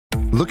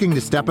Looking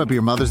to step up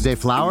your Mother's Day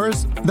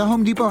flowers? The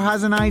Home Depot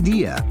has an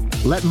idea.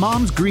 Let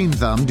Mom's Green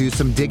Thumb do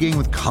some digging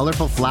with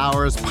colorful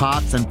flowers,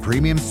 pots, and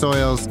premium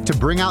soils to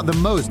bring out the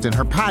most in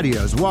her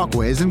patios,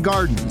 walkways, and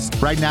gardens.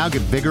 Right now,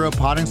 get Vigoro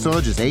potting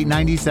soil just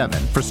 $8.97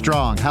 for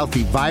strong,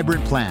 healthy,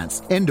 vibrant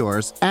plants,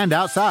 indoors and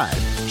outside.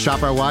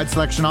 Shop our wide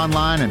selection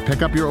online and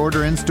pick up your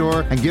order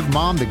in-store and give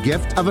Mom the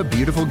gift of a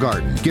beautiful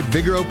garden. Get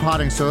Vigoro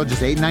potting soil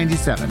just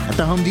 $8.97 at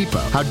the Home Depot.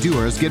 How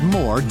doers get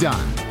more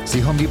done.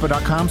 See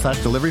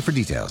homedepot.com/delivery for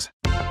details.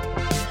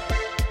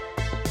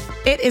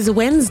 It is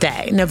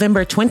Wednesday,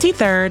 November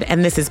 23rd,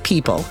 and this is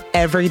People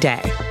Every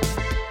Day.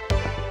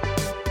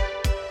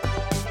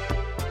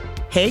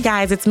 Hey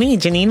guys, it's me,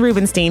 Janine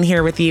Rubenstein,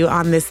 here with you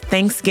on this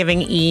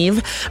Thanksgiving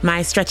Eve.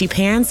 My stretchy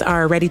pants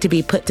are ready to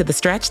be put to the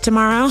stretch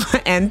tomorrow,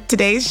 and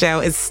today's show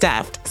is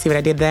stuffed, see what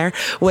I did there,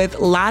 with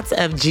lots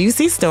of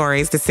juicy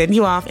stories to send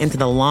you off into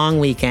the long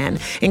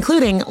weekend,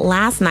 including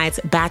last night's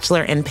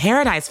Bachelor in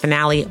Paradise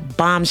finale,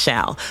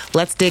 Bombshell.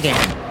 Let's dig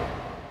in.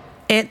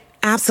 It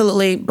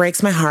absolutely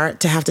breaks my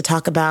heart to have to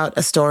talk about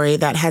a story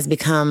that has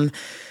become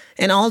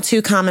an all too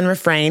common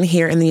refrain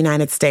here in the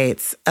United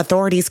States.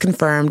 Authorities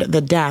confirmed the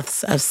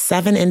deaths of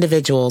 7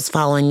 individuals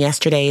following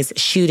yesterday's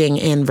shooting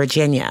in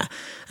Virginia.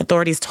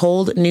 Authorities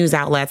told news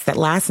outlets that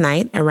last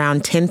night,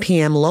 around 10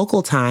 p.m.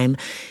 local time,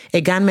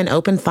 a gunman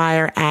opened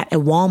fire at a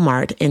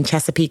Walmart in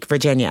Chesapeake,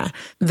 Virginia.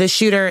 The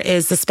shooter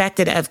is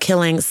suspected of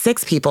killing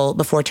 6 people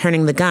before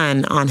turning the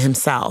gun on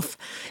himself.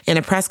 In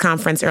a press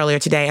conference earlier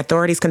today,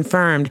 authorities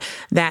confirmed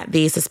that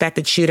the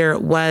suspected shooter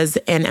was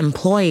an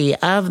employee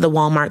of the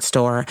Walmart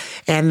store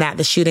and that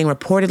the shooting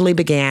reportedly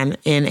began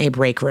in a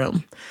break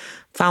room.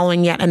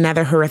 Following yet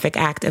another horrific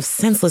act of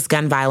senseless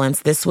gun violence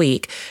this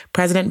week,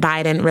 President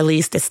Biden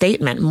released a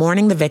statement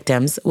mourning the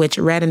victims, which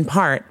read in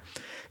part,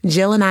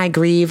 "Jill and I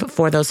grieve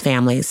for those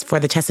families, for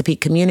the Chesapeake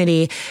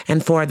community,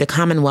 and for the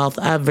Commonwealth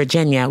of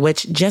Virginia,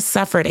 which just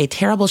suffered a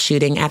terrible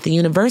shooting at the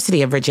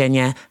University of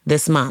Virginia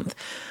this month.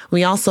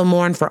 We also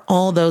mourn for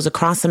all those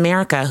across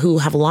America who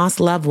have lost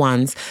loved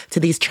ones to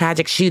these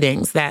tragic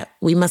shootings that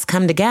we must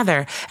come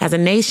together as a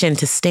nation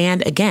to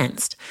stand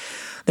against."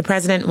 The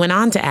president went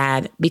on to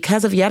add,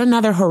 because of yet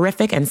another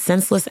horrific and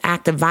senseless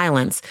act of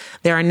violence,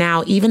 there are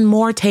now even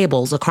more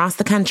tables across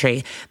the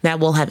country that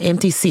will have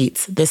empty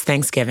seats this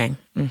Thanksgiving.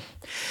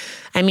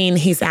 I mean,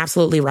 he's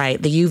absolutely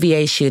right. The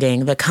UVA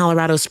shooting, the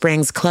Colorado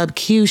Springs Club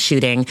Q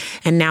shooting,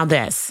 and now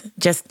this.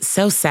 Just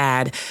so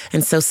sad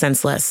and so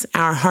senseless.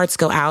 Our hearts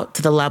go out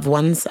to the loved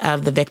ones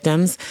of the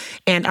victims,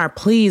 and our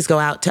pleas go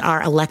out to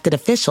our elected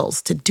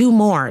officials to do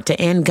more to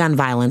end gun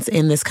violence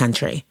in this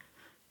country.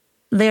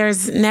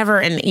 There's never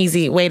an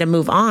easy way to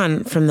move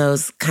on from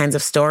those kinds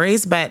of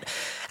stories, but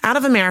out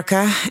of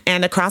America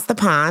and across the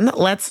pond,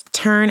 let's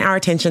turn our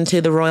attention to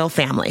the royal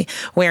family,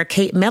 where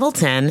Kate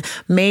Middleton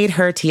made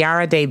her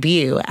tiara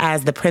debut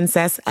as the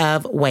Princess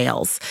of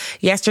Wales.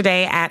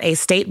 Yesterday at a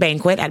state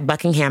banquet at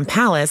Buckingham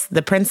Palace,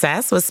 the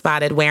princess was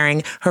spotted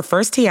wearing her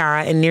first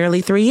tiara in nearly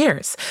 3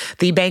 years.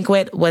 The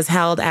banquet was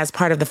held as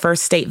part of the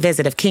first state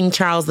visit of King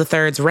Charles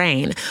III's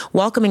reign,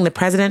 welcoming the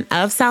president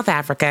of South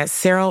Africa,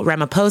 Cyril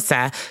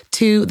Ramaphosa,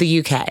 to the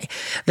UK.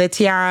 The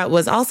tiara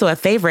was also a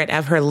favorite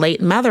of her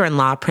late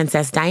mother-in-law,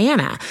 Princess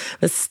Diana.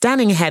 The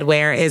stunning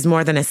headwear is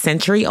more than a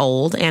century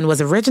old and was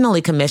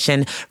originally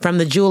commissioned from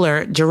the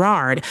jeweler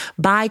Gerard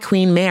by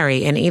Queen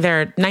Mary in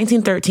either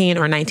 1913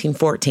 or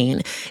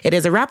 1914. It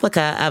is a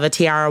replica of a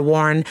tiara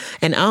worn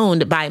and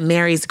owned by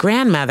Mary's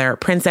grandmother,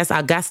 Princess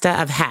Augusta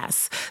of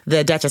Hesse,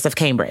 the Duchess of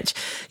Cambridge.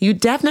 You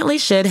definitely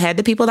should head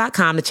to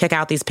people.com to check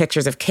out these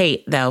pictures of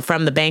Kate, though,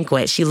 from the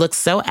banquet. She looks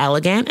so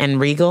elegant and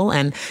regal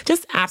and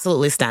just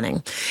absolutely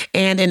stunning.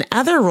 And in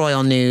other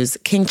royal news,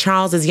 King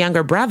Charles's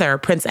younger brother,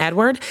 Prince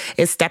Edward,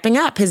 is stepping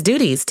up his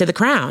duties to the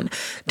crown.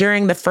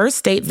 During the first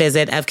state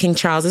visit of King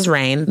Charles's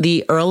reign,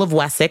 the Earl of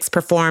Wessex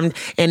performed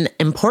an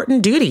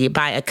important duty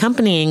by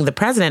accompanying the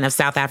president of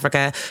South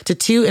Africa to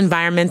 2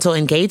 environmental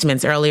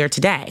engagements earlier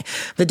today.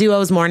 The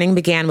duo's morning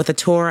began with a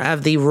tour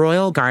of the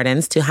royal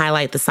gardens to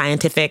highlight the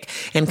scientific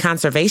and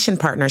conservation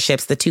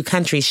partnerships the 2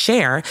 countries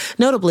share,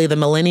 notably the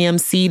Millennium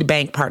Seed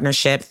Bank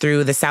partnership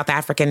through the South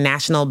African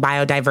National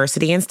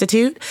Biodiversity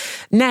Institute.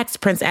 Next,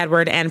 Prince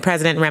Edward and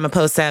President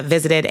Ramaphosa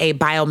visited a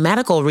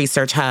biomedical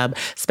research hub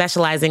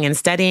specializing in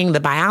studying the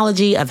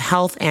biology of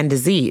health and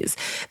disease.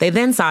 They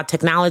then saw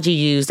technology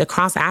used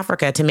across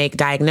Africa to make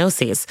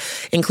diagnoses,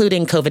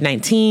 including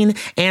COVID-19,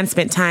 and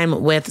spent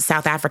time with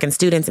South African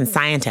students and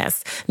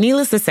scientists.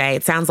 Needless to say,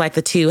 it sounds like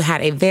the 2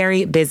 had a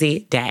very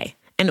busy day.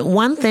 And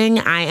one thing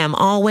I am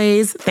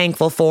always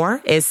thankful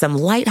for is some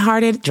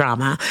lighthearted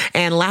drama.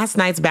 And last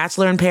night's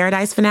Bachelor in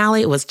Paradise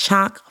finale was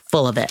chock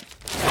full of it.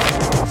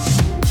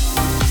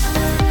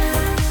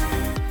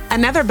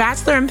 Another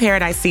Bachelor in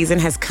Paradise season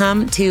has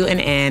come to an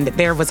end.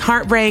 There was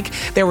heartbreak,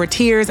 there were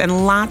tears,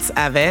 and lots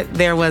of it.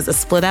 There was a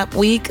split up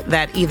week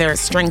that either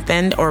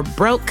strengthened or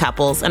broke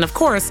couples. And of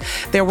course,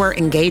 there were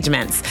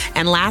engagements.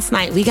 And last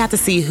night, we got to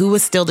see who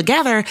was still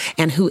together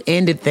and who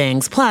ended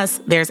things. Plus,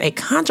 there's a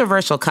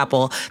controversial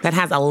couple that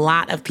has a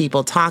lot of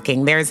people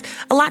talking. There's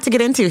a lot to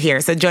get into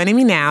here. So joining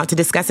me now to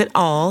discuss it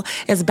all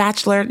is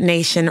Bachelor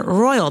Nation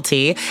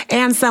royalty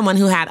and someone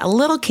who had a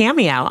little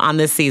cameo on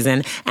this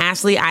season,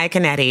 Ashley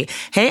Iaconetti.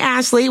 Hey,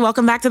 Ashley,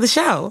 welcome back to the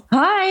show.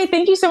 Hi,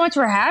 thank you so much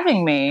for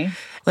having me.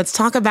 Let's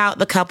talk about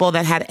the couple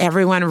that had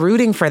everyone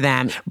rooting for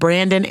them,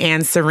 Brandon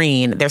and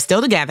Serene. They're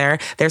still together.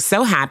 They're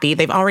so happy.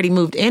 They've already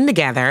moved in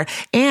together,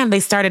 and they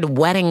started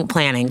wedding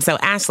planning. So,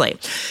 Ashley,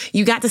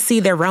 you got to see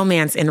their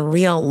romance in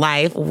real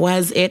life.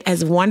 Was it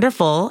as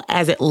wonderful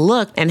as it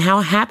looked, and how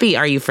happy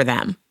are you for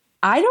them?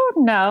 I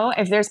don't know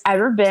if there's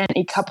ever been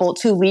a couple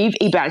to leave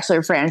a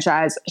Bachelor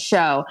franchise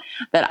show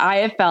that I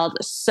have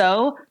felt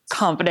so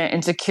confident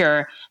and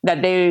secure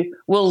that they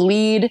will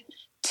lead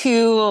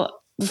to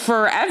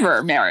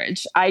forever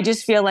marriage. I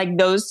just feel like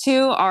those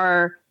two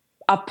are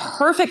a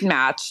perfect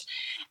match.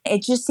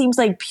 It just seems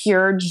like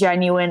pure,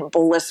 genuine,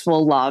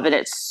 blissful love, and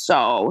it's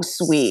so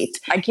sweet.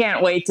 I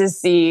can't wait to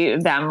see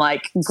them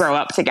grow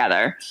up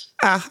together.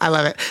 Oh, I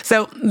love it.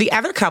 So the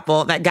other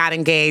couple that got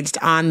engaged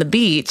on the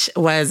beach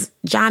was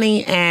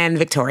Johnny and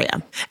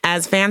Victoria.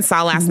 As fans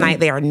saw last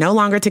night, they are no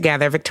longer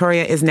together.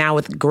 Victoria is now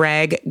with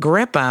Greg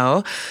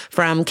Grippo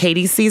from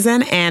Katie's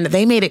season, and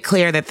they made it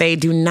clear that they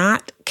do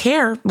not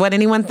care what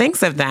anyone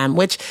thinks of them,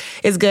 which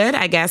is good,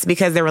 I guess,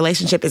 because their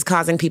relationship is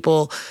causing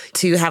people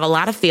to have a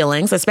lot of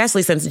feelings,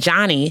 especially since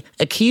Johnny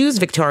accused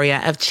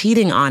Victoria of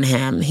cheating on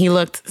him. He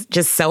looked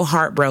just so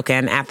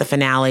heartbroken at the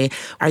finale.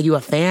 Are you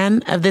a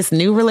fan of this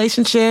new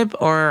relationship,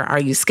 or are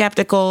you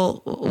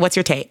skeptical? What's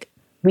your take?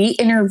 We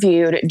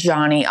interviewed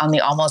Johnny on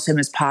the Almost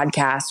Famous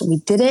podcast. We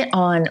did it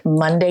on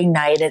Monday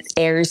night. It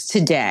airs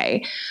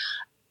today.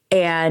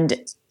 And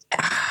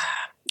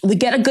we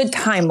get a good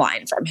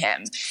timeline from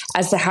him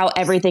as to how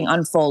everything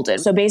unfolded.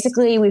 So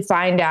basically, we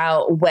find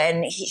out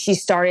when she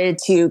started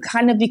to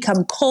kind of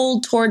become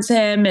cold towards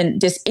him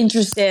and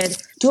disinterested.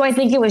 Do I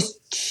think it was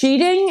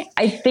cheating?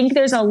 I think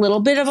there's a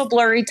little bit of a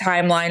blurry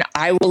timeline.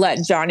 I will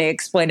let Johnny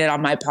explain it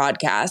on my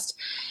podcast.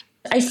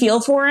 I feel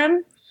for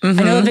him. I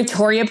know that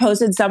Victoria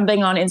posted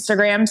something on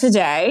Instagram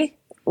today,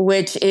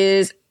 which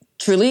is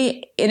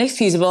truly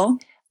inexcusable.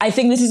 I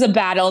think this is a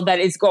battle that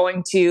is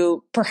going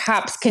to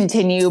perhaps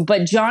continue,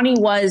 but Johnny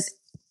was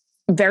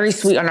very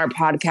sweet on our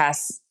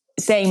podcast,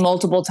 saying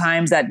multiple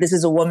times that this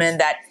is a woman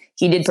that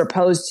he did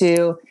propose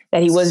to,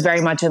 that he was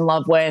very much in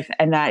love with,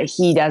 and that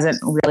he doesn't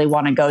really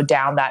want to go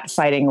down that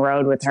fighting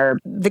road with her.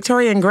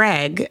 Victoria and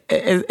Greg,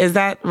 is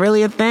that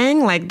really a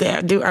thing?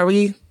 Are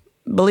we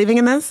believing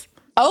in this?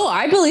 Oh,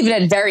 I believe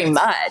in it very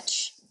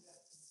much.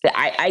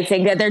 I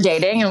think that they're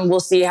dating, and we'll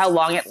see how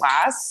long it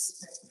lasts.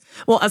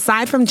 Well,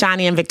 aside from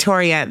Johnny and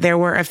Victoria, there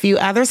were a few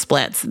other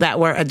splits that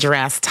were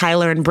addressed.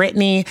 Tyler and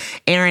Brittany,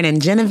 Aaron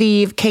and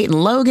Genevieve, Kate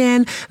and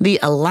Logan, the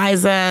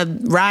Eliza,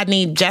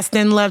 Rodney,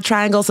 Justin love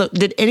triangle. So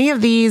did any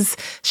of these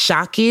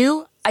shock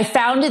you? I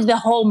found the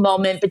whole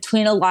moment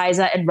between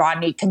Eliza and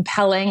Rodney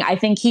compelling. I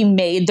think he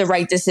made the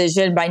right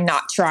decision by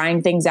not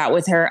trying things out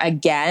with her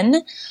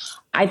again.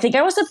 I think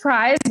I was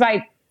surprised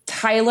by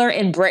Tyler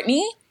and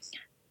Brittany.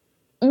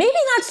 Maybe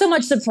not so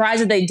much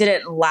surprised that they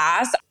didn't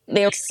last.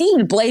 They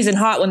seemed blazing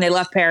hot when they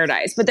left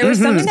Paradise, but there was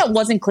something that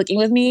wasn't clicking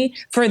with me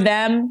for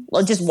them.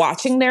 Just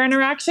watching their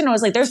interaction, I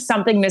was like, there's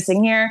something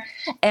missing here.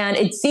 And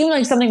it seemed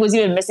like something was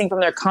even missing from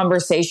their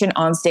conversation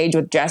on stage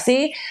with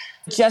Jesse.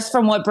 Just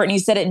from what Brittany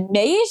said, it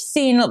may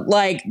seem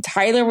like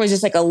Tyler was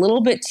just a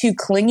little bit too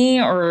clingy,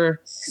 or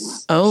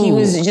he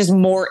was just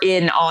more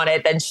in on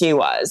it than she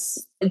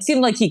was. It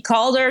seemed like he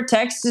called her,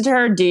 texted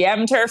her,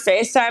 DM'd her,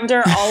 FaceTimed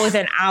her, all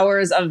within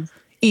hours of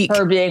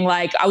her being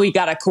like, oh, we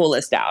got to cool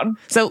this down.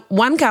 So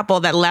one couple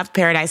that left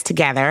Paradise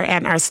together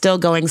and are still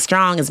going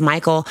strong is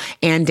Michael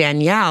and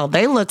Danielle.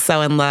 They look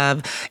so in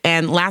love.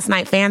 And last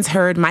night, fans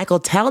heard Michael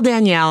tell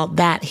Danielle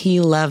that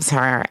he loves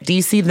her. Do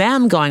you see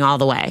them going all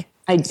the way?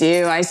 I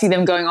do. I see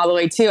them going all the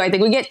way, too. I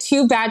think we get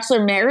 2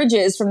 Bachelor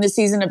marriages from this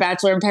season of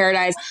Bachelor in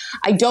Paradise.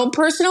 I don't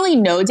personally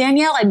know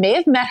Danielle. I may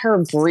have met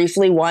her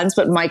briefly once,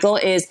 but Michael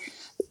is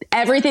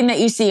everything that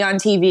you see on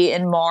TV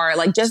and more.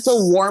 Just the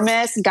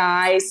warmest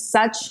guy,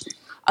 such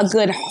a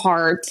good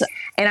heart.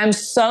 And I'm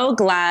so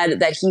glad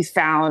that he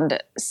found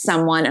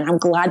someone, and I'm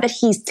glad that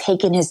he's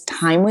taken his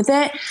time with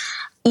it.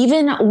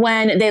 Even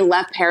when they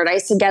left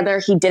Paradise together,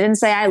 he didn't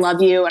say, I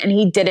love you. And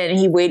he didn't.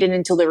 He waited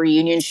until the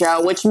reunion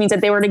show, which means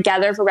that they were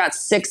together for about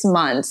 6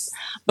 months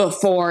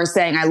before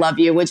saying, I love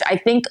you, which I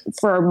think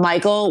for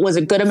Michael was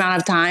a good amount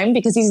of time,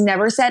 because he's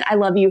never said, I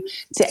love you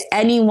to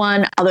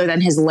anyone other than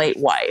his late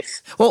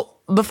wife. Well,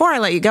 before I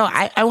let you go,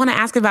 I want to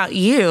ask about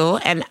you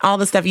and all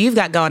the stuff you've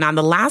got going on.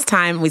 The last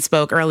time we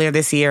spoke earlier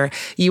this year,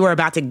 you were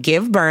about to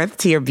give birth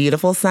to your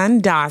beautiful son,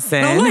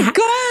 Dawson. Oh my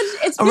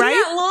God, it's been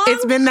that long.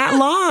 It's been that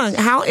long.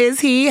 How is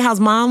he? How's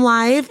mom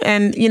life?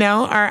 And,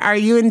 are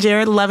you and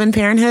Jared loving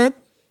parenthood?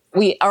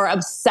 We are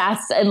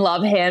obsessed and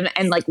love him,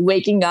 and like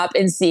waking up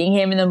and seeing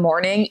him in the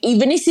morning,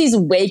 even if he's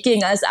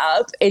waking us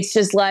up, it's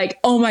just like,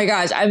 oh my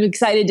gosh, I'm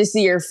excited to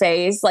see your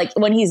face. Like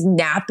when he's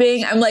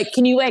napping, I'm like,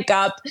 can you wake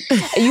up?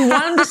 You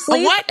want him to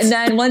sleep. What? And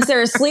then once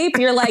they're asleep,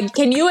 you're like,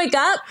 can you wake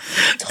up?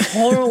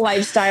 Total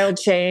lifestyle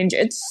change.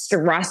 It's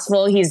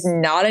stressful. He's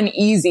not an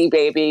easy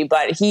baby,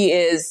 but he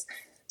is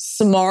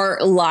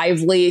smart,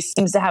 lively,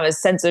 seems to have a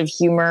sense of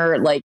humor.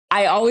 Like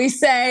I always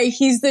say,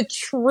 he's the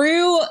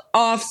true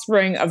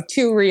offspring of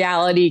two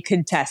reality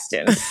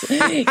contestants.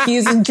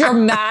 He's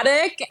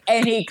dramatic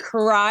and he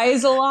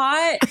cries a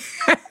lot,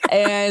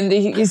 and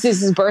he's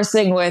just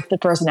bursting with the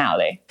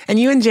personality. And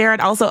you and Jared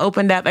also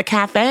opened up a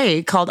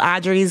cafe called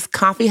Audrey's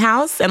Coffee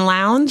House and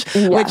Lounge,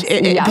 which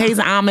it pays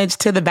homage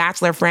to the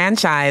Bachelor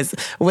franchise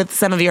with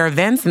some of your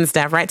events and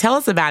stuff, right? Tell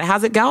us about it.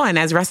 How's it going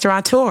as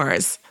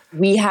restaurateurs?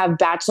 We have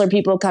Bachelor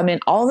people come in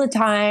all the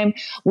time.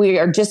 We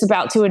are just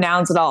about to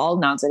announce it, I'll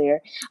announce it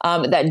here,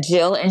 that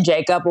Jill and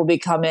Jacob will be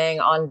coming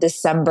on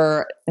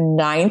December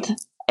 9th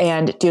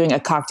and doing a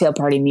cocktail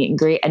party meet and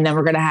greet. And then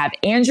we're going to have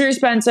Andrew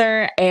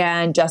Spencer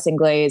and Justin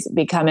Glaze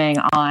be coming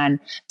on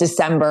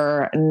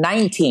December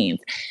 19th.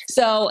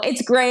 So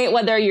it's great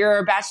whether you're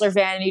a Bachelor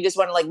fan and you just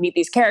want to like meet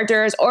these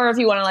characters, or if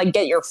you want to like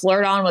get your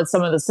flirt on with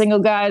some of the single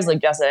guys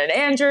like Justin and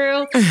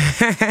Andrew.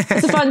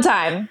 It's a fun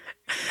time.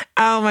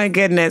 Oh my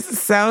goodness.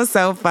 So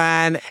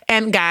fun.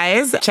 And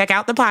guys, check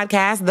out the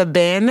podcast, the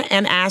Ben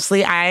and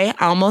Ashley I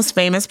Almost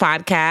Famous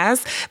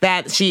podcast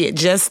that she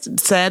just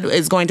said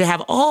is going to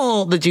have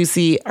all the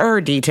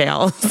juicier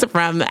details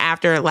from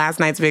after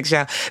last night's big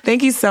show.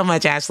 Thank you so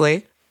much,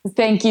 Ashley.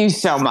 Thank you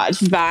so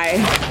much.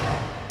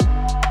 Bye.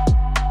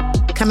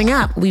 Coming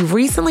up, we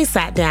recently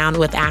sat down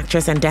with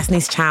actress and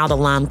Destiny's Child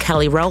alum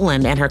Kelly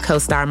Rowland and her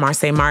co-star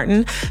Marsai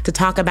Martin to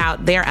talk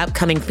about their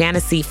upcoming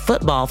fantasy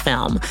football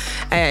film.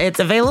 It's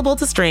available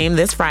to stream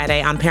this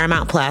Friday on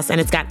Paramount Plus,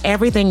 and it's got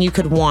everything you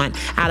could want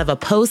out of a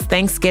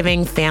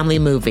post-Thanksgiving family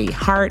movie.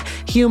 Heart,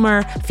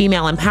 humor,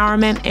 female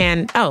empowerment,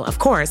 and, oh, of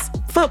course,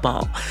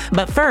 football.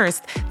 But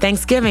first,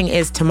 Thanksgiving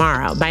is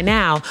tomorrow. By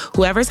now,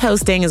 whoever's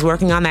hosting is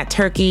working on that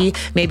turkey.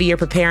 Maybe you're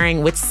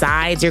preparing which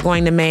sides you're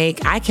going to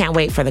make. I can't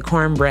wait for the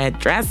cornbread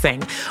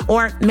dressing.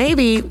 Or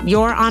maybe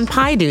you're on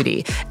pie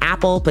duty.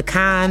 Apple,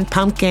 pecan,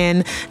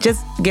 pumpkin,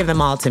 just give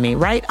them all to me.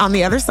 Right on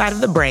the other side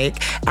of the break,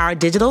 our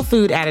digital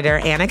food editor,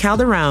 Anna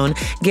Calderon,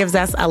 gives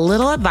us a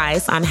little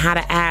advice on how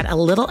to add a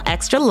little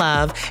extra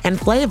love and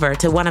flavor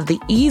to one of the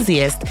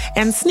easiest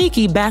and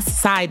sneaky best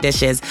side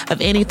dishes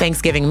of any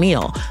Thanksgiving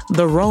meal,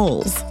 the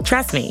rolls.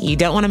 Trust me, you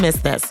don't want to miss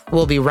this.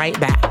 We'll be right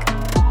back.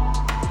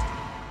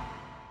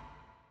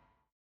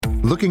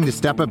 Looking to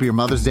step up your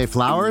Mother's Day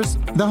flowers?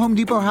 The Home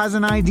Depot has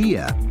an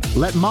idea.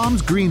 Let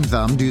Mom's Green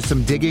Thumb do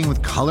some digging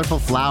with colorful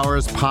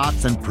flowers,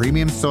 pots, and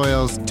premium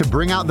soils to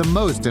bring out the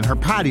most in her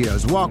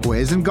patios,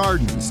 walkways, and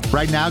gardens.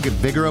 Right now, get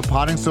Vigoro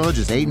potting soil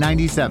just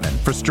 $8.97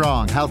 for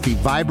strong, healthy,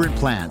 vibrant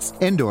plants,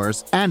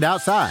 indoors and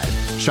outside.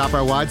 Shop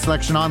our wide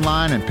selection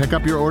online and pick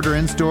up your order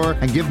in-store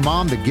and give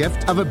Mom the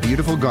gift of a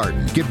beautiful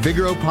garden. Get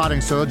Vigoro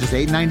potting soil just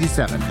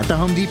 $8.97 at the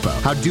Home Depot.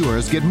 How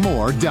doers get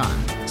more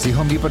done. See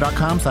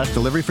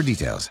homedepot.com/delivery for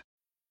details.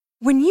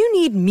 When you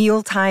need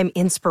mealtime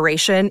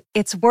inspiration,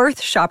 it's worth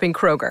shopping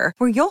Kroger,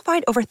 where you'll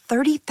find over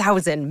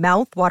 30,000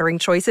 mouth-watering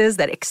choices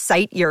that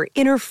excite your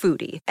inner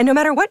foodie. And no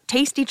matter what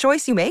tasty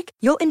choice you make,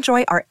 you'll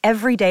enjoy our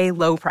everyday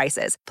low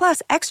prices,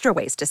 plus extra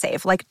ways to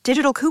save, like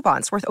digital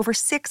coupons worth over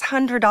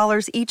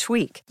 $600 each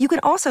week. You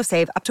can also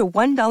save up to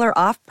 $1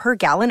 off per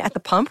gallon at the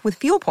pump with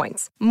fuel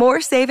points.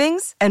 More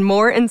savings and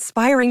more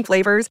inspiring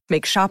flavors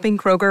make shopping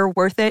Kroger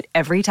worth it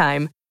every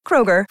time.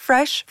 Kroger,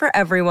 fresh for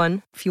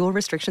everyone. Fuel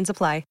restrictions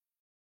apply.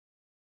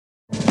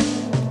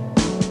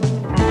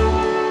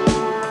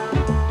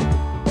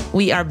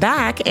 We are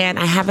back, and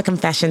I have a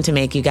confession to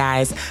make, you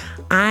guys.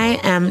 I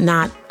am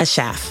not a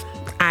chef.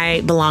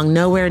 I belong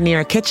nowhere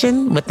near a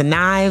kitchen with the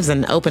knives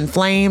and open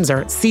flames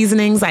or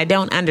seasonings I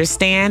don't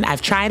understand.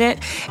 I've tried it,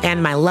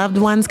 and my loved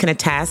ones can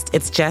attest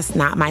it's just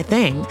not my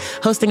thing.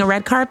 Hosting a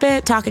red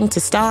carpet, talking to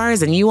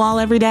stars and you all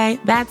every day,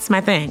 that's my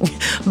thing.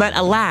 But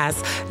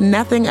alas,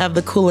 nothing of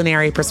the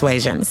culinary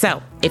persuasion.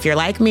 So if you're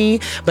like me,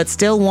 but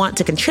still want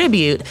to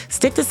contribute,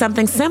 stick to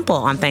something simple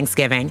on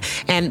Thanksgiving.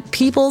 And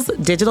People's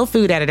digital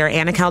food editor,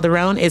 Anna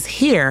Calderon, is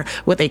here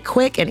with a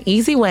quick and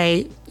easy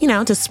way,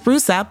 to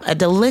spruce up a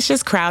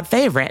delicious crowd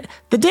favorite,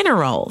 the dinner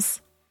rolls.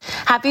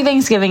 Happy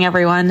Thanksgiving,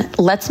 everyone.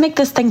 Let's make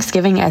this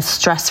Thanksgiving as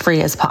stress-free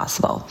as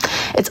possible.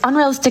 It's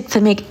unrealistic to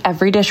make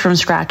every dish from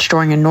scratch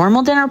during a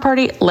normal dinner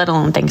party, let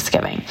alone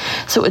Thanksgiving.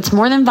 So it's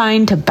more than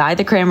fine to buy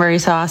the cranberry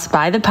sauce,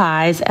 buy the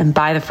pies, and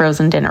buy the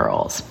frozen dinner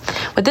rolls.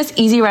 With this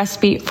easy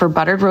recipe for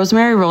buttered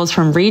rosemary rolls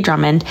from Ree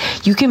Drummond,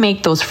 you can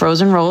make those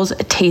frozen rolls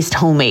taste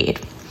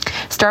homemade.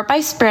 Start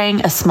by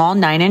spraying a small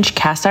 9-inch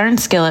cast iron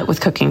skillet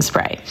with cooking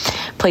spray.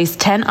 Place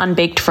 10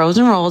 unbaked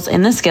frozen rolls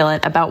in the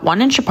skillet about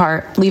 1 inch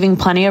apart, leaving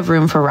plenty of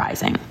room for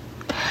rising.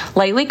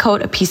 Lightly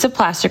coat a piece of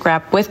plastic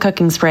wrap with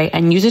cooking spray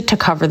and use it to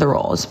cover the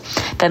rolls.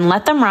 Then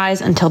let them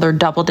rise until they're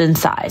doubled in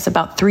size,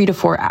 about 3 to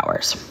 4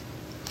 hours.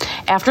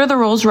 After the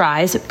rolls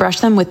rise, brush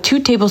them with 2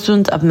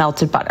 tablespoons of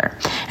melted butter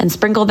and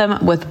sprinkle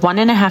them with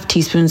 1.5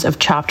 teaspoons of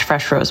chopped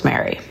fresh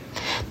rosemary.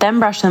 Then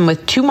brush them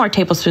with 2 more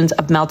tablespoons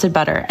of melted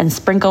butter and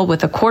sprinkle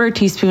with 1/4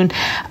 teaspoon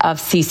of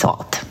sea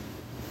salt.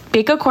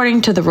 Bake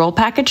according to the roll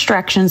package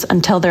directions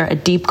until they're a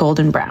deep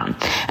golden brown,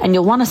 and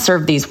you'll want to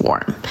serve these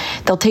warm.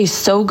 They'll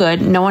taste so good,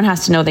 no one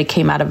has to know they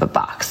came out of a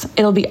box.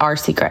 It'll be our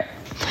secret.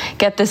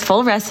 Get this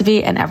full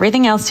recipe and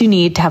everything else you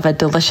need to have a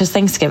delicious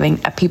Thanksgiving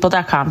at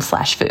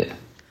people.com/food.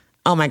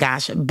 Oh my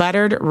gosh,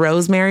 buttered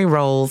rosemary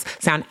rolls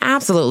sound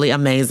absolutely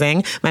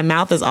amazing. My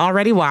mouth is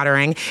already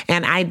watering,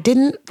 and I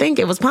didn't think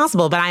it was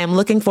possible, but I am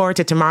looking forward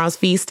to tomorrow's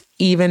feast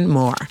even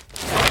more.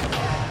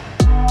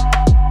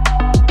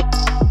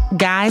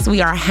 Guys,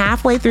 we are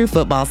halfway through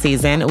football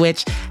season,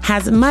 which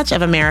has much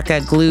of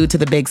America glued to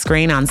the big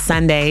screen on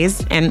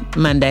Sundays and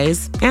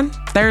Mondays and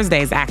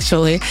Thursdays,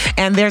 actually.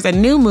 And there's a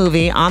new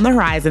movie on the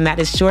horizon that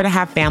is sure to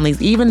have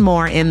families even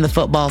more in the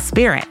football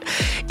spirit.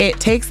 It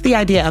takes the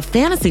idea of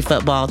fantasy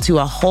football to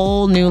a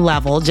whole new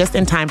level just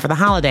in time for the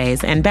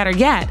holidays. And better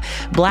yet,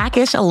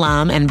 Black-ish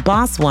alum and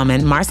boss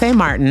woman Marsai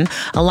Martin,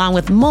 along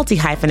with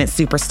multi-hyphenate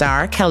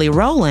superstar Kelly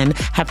Rowland,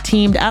 have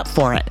teamed up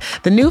for it.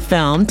 The new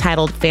film,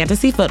 titled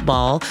Fantasy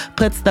Football,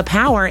 puts the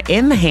power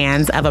in the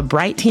hands of a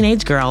bright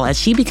teenage girl as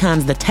she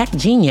becomes the tech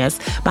genius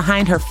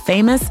behind her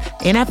famous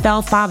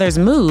NFL father's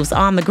moves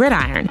on the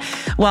gridiron.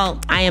 Well,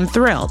 I am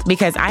thrilled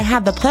because I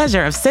had the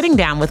pleasure of sitting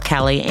down with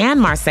Kelly and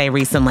Marsai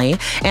recently.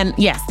 And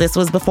yes, this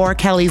was before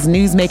Kelly's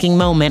news-making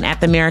moment at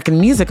the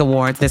American Music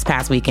Awards this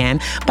past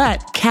weekend.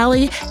 But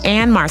Kelly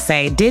and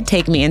Marsai did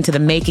take me into the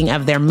making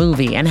of their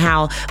movie and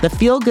how the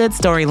feel-good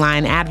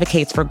storyline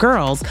advocates for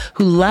girls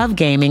who love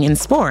gaming and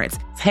sports.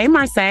 Hey,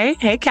 Marsai.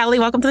 Hey, Kelly.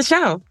 Welcome to the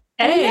show.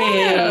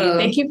 Hey,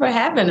 thank you for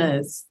having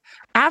us.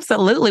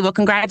 Absolutely. Well,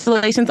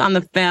 congratulations on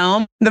the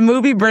film. The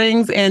movie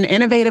brings an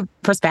innovative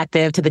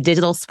perspective to the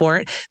digital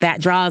sport that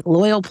draws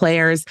loyal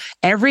players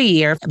every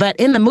year. But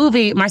in the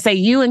movie, Marsai,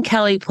 you and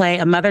Kelly play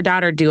a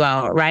mother-daughter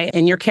duo, right?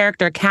 And your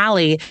character,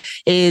 Callie,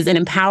 is an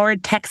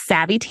empowered,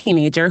 tech-savvy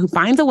teenager who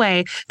finds a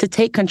way to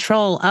take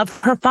control of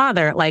her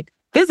father, like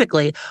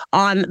physically,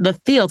 on the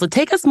field. So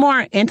take us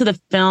more into the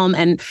film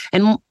and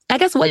I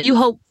guess what you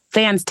hope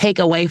fans take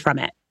away from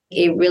it.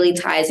 It really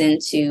ties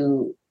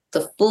into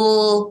the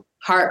full,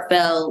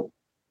 heartfelt,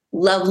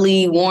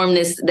 lovely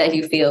warmness that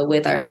you feel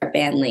with our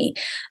family.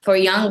 For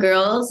young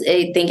girls,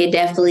 I think they can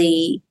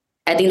definitely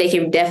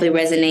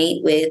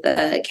resonate with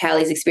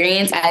Callie's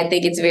experience. I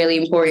think it's really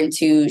important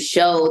to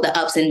show the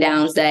ups and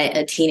downs that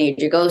a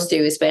teenager goes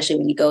through, especially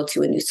when you go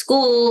to a new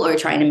school or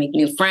trying to make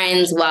new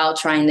friends while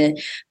trying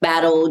to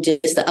battle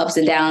just the ups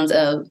and downs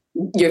of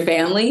your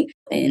family.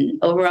 And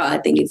overall, I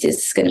think it's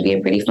just going to be a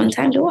pretty fun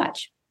time to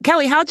watch.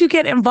 Kelly, how'd you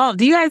get involved?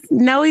 Do you guys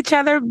know each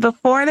other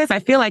before this? I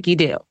feel like you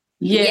do.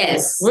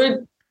 Yes.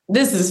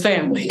 This is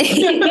family.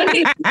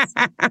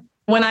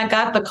 When I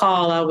got the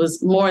call, I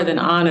was more than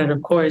honored.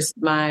 Of course,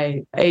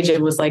 my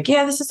agent was like,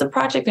 yeah, this is a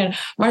project and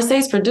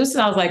Marsai's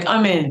producing. I was like,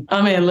 I'm in,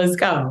 let's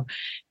go.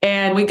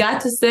 And we got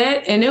to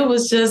set and it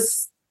was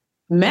just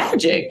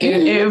magic.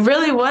 Mm-hmm. It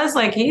really was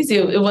like easy.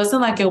 It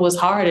wasn't like it was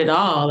hard at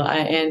all.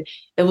 And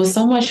it was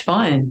so much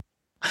fun.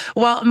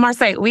 Well,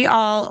 Marsai, we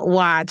all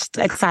watched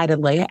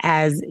excitedly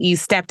as you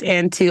stepped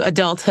into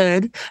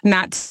adulthood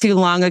not too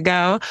long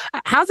ago.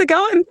 How's it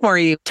going for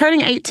you?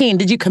 Turning 18,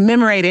 did you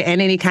commemorate it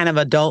in any kind of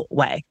adult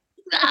way?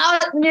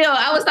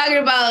 I was talking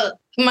about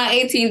my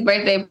 18th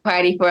birthday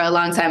party for a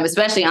long time,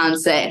 especially on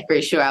set,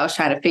 for sure. I was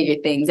trying to figure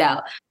things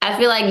out. I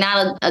feel like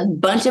now a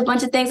bunch of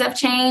things have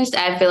changed.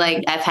 I feel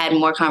like I've had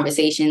more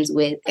conversations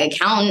with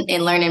accountant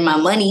and learning my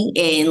money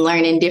and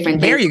learning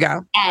different things. There you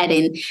go.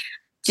 And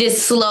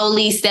just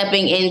slowly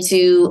stepping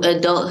into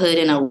adulthood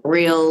in a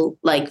real,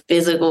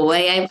 physical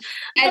way.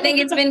 I think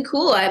it's been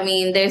cool. I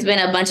mean, there's been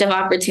a bunch of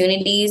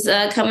opportunities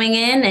coming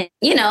in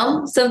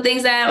and, some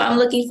things that I'm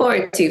looking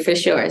forward to for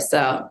sure.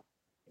 So,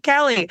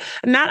 Kelly,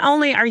 not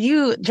only are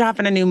you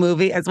dropping a new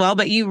movie as well,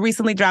 but you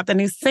recently dropped a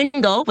new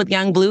single with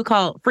Young Blue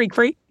called Freak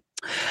Freak.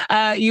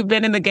 You've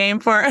been in the game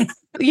for,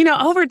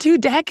 over 2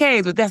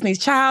 decades with Destiny's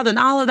Child and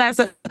all of that.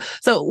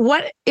 So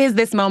what is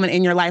this moment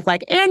in your life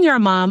like? And you're a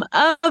mom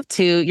of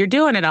 2. You're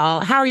doing it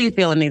all. How are you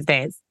feeling these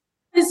days?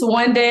 It's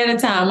one day at a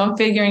time. I'm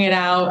figuring it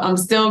out. I'm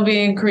still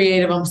being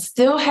creative. I'm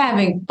still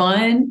having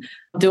fun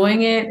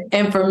doing it.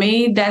 And for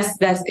me, that's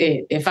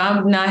it. If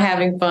I'm not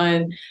having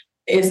fun,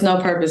 it's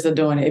no purpose of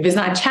doing it. If it's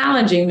not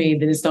challenging me,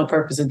 then it's no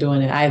purpose of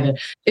doing it either.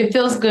 It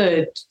feels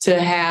good to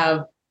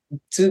have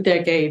 2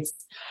 decades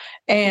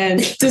and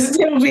to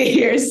still be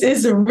here.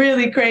 It's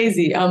really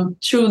crazy. I'm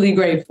truly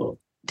grateful.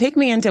 Take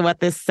me into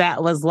what this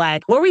set was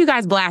like. What were you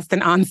guys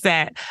blasting on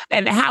set?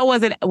 And how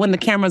was it when the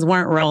cameras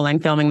weren't rolling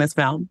filming this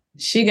film?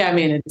 She got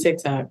me into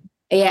TikTok.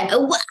 Yeah.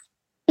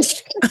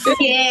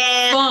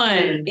 Yeah.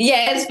 Fun.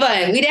 Yeah, it's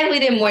fun. We definitely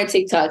did more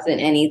TikToks than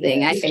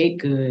anything. I ate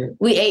good.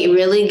 We ate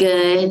really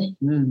good.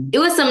 It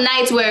was some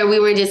nights where we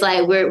were just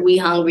like, we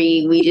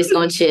hungry. We just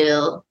gonna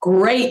chill.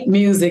 Great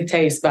music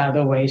taste, by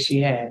the way,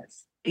 she has.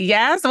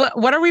 Yes.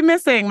 What are we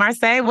missing,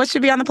 Marsai? What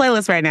should be on the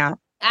playlist right now?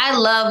 I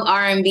love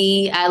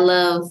R&B. I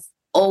love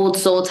old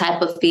soul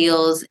type of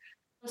feels.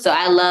 So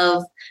I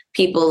love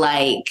people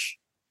like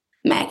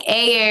Mac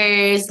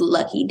Ayers,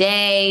 Lucky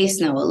Day,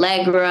 Snow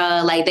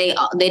Allegra. Like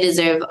they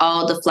deserve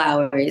all the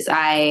flowers.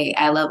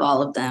 I love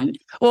all of them.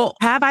 Well,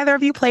 have either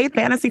of you played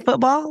fantasy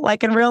football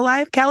like in real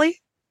life, Kelly?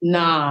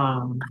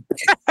 No.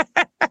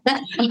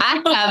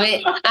 I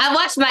haven't. I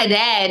watched my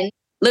dad.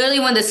 Literally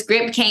when the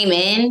script came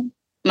in,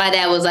 my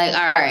dad was like,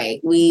 all right,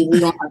 we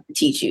gonna have to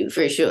teach you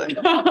for sure.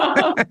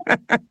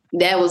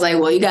 Dad was like,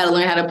 well, you got to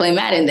learn how to play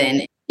Madden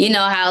then. You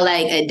know how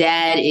like a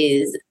dad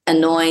is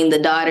annoying the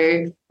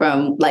daughter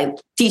from like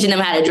teaching them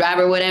how to drive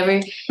or whatever?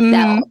 Mm-hmm.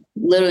 That was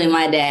literally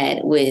my dad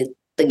with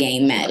the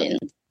game Madden.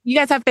 You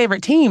guys have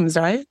favorite teams,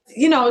 right?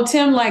 You know,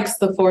 Tim likes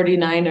the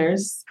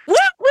 49ers. Woo,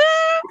 woo.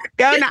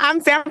 Go, no,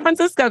 I'm San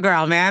Francisco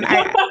girl, man.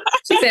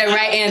 She said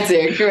right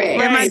answer, correct.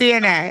 Where's my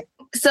DNA?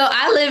 So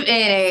I live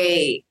in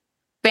a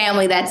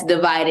family that's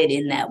divided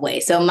in that way.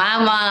 So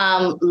my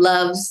mom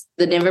loves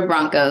the Denver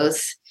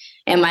Broncos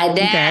and my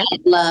dad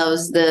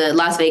loves the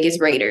Las Vegas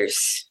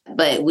Raiders.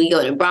 But we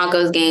go to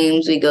Broncos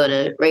games, we go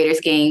to Raiders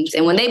games.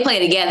 And when they play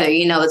together,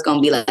 you know, it's going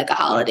to be like a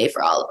holiday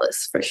for all of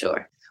us, for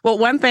sure. Well,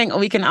 one thing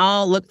we can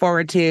all look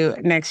forward to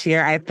next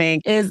year, I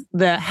think, is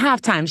the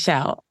halftime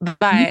show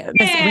by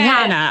Miss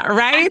Rihanna,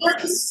 right?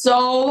 I'm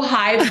so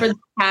hyped for the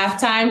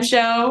halftime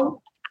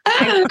show.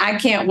 I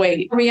can't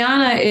wait.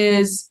 Rihanna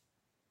is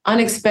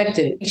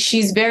unexpected.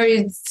 She's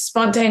very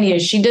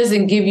spontaneous. She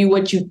doesn't give you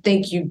what you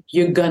think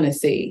you're gonna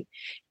see.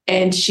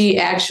 And she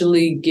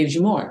actually gives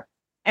you more.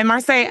 And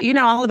Marseille, you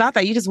know all about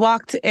that. You just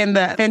walked in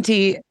the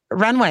Fenty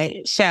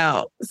runway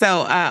show.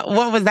 So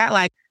what was that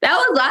like? That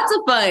was lots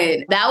of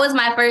fun. That was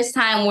my first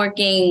time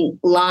working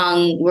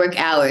long work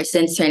hours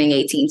since turning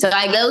 18. So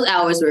like those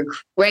hours were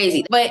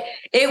crazy, but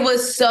it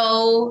was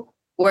so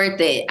worth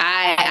it.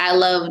 I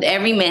loved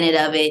every minute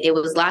of it. It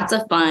was lots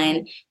of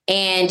fun.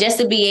 And just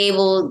to be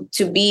able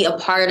to be a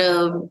part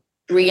of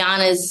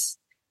Rihanna's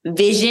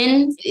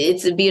vision,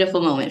 it's a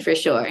beautiful moment for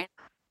sure.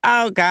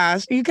 Oh,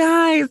 gosh. You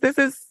guys, this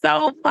is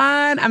so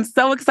fun. I'm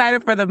so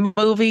excited for the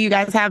movie. You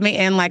guys have me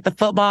in like the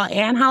football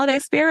and holiday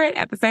spirit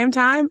at the same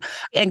time.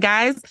 And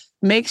guys,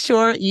 make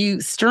sure you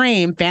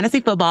stream Fantasy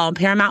Football on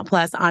Paramount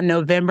Plus on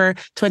November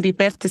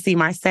 25th to see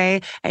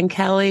Marseille and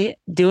Kelly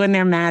doing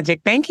their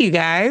magic. Thank you,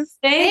 guys.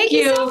 Thank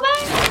you so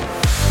much.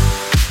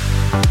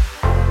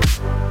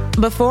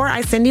 Before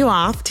I send you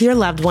off to your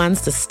loved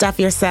ones to stuff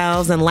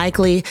yourselves and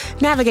likely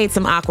navigate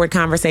some awkward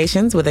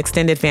conversations with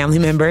extended family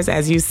members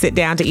as you sit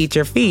down to eat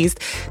your feast,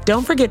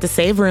 don't forget to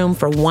save room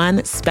for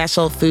one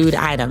special food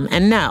item.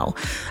 And no,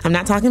 I'm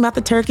not talking about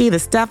the turkey, the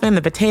stuffing,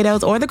 the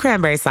potatoes, or the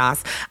cranberry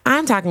sauce.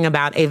 I'm talking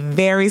about a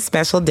very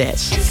special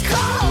dish. It's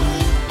cold.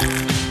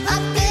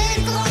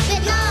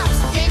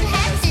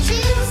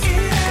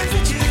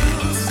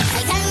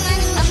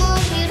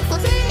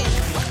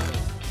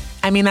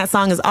 I mean, that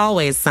song is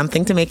always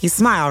something to make you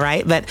smile,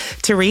 right? But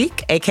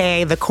Tariq,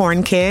 aka the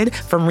Corn Kid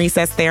from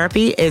Recess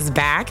Therapy, is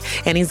back,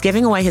 and he's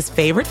giving away his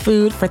favorite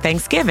food for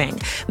Thanksgiving.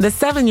 The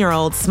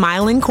 7-year-old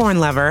smiling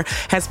corn lover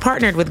has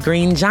partnered with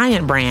Green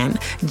Giant brand,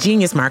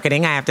 genius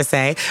marketing, I have to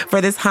say,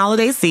 for this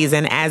holiday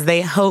season as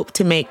they hope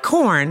to make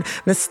corn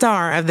the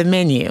star of the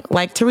menu.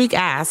 Like Tariq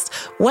asked,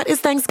 what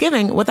is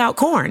Thanksgiving without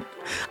corn?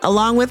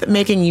 Along with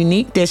making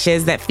unique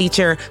dishes that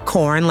feature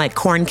corn, like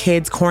Corn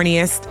Kids'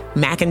 Corniest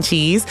Mac and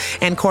Cheese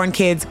and Corn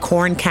Kids'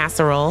 Corn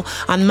Casserole.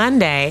 On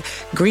Monday,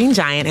 Green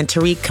Giant and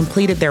Tariq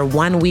completed their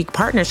 1-week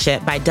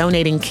partnership by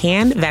donating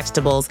canned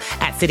vegetables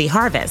at City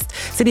Harvest.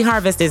 City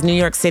Harvest is New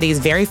York City's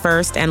very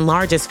first and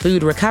largest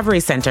food recovery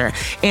center.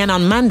 And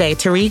on Monday,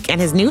 Tariq and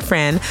his new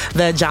friend,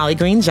 the Jolly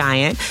Green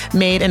Giant,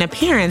 made an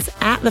appearance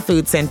at the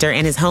food center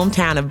in his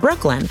hometown of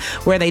Brooklyn,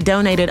 where they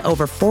donated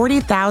over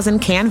 40,000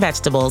 canned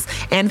vegetables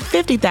and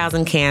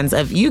 50,000 cans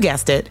of, you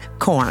guessed it,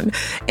 corn.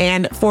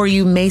 And for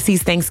you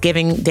Macy's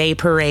Thanksgiving Day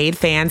Parade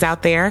fans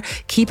out there,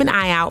 keep an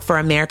eye out for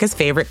America's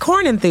favorite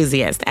corn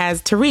enthusiast,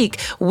 as Tariq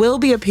will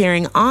be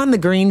appearing on the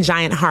Green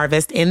Giant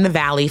Harvest in the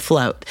Valley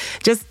float.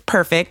 Just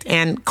perfect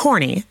and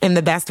corny in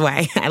the best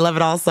way. I love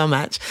it all so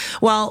much.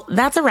 Well,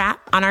 that's a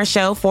wrap on our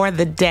show for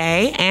the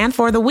day and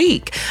for the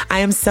week. I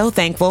am so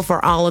thankful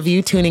for all of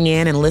you tuning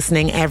in and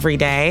listening every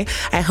day.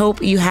 I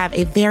hope you have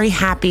a very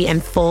happy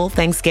and full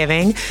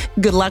Thanksgiving.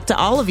 Good luck to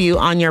all of you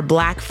on your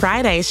Black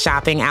Friday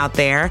shopping out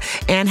there,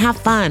 and have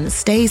fun,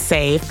 stay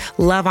safe,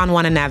 love on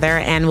one another,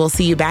 and we'll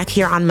see you back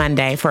here on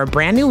Monday for a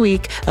brand new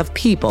week of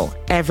People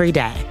Every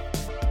Day.